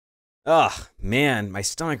Ugh, man, my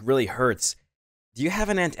stomach really hurts. Do you have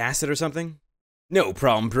an antacid or something? No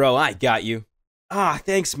problem, bro, I got you. Ah,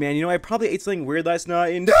 thanks, man. You know, I probably ate something weird last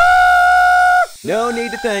night and... No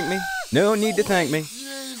need to thank me. No need to thank me.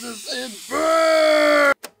 Jesus, it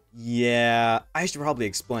burns! Yeah, I should probably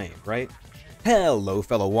explain, right? Hello,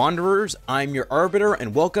 fellow wanderers. I'm your arbiter,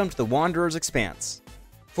 and welcome to the Wanderer's Expanse.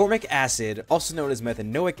 Formic acid, also known as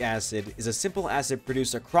methanoic acid, is a simple acid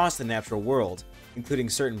produced across the natural world, including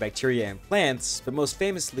certain bacteria and plants, but most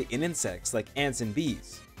famously in insects like ants and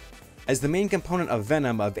bees. As the main component of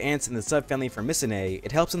venom of ants in the subfamily Formicinae,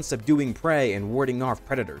 it helps in subduing prey and warding off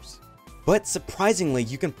predators. But surprisingly,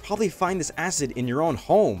 you can probably find this acid in your own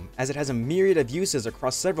home, as it has a myriad of uses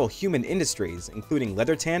across several human industries, including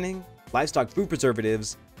leather tanning, livestock food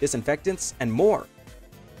preservatives, disinfectants, and more.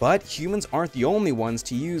 But humans aren't the only ones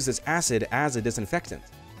to use this acid as a disinfectant.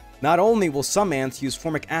 Not only will some ants use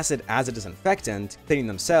formic acid as a disinfectant, cleaning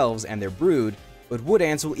themselves and their brood, but wood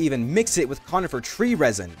ants will even mix it with conifer tree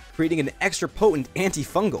resin, creating an extra potent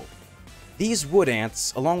antifungal. These wood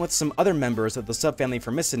ants, along with some other members of the subfamily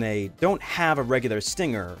Formicinae, don't have a regular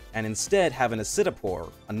stinger, and instead have an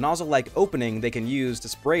acidopore, a nozzle-like opening they can use to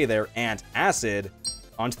spray their ant acid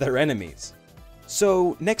onto their enemies.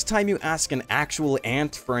 So, next time you ask an actual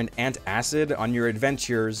ant for an antacid on your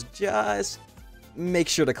adventures, just make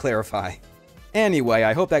sure to clarify. Anyway,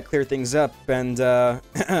 I hope that cleared things up, and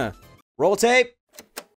roll tape!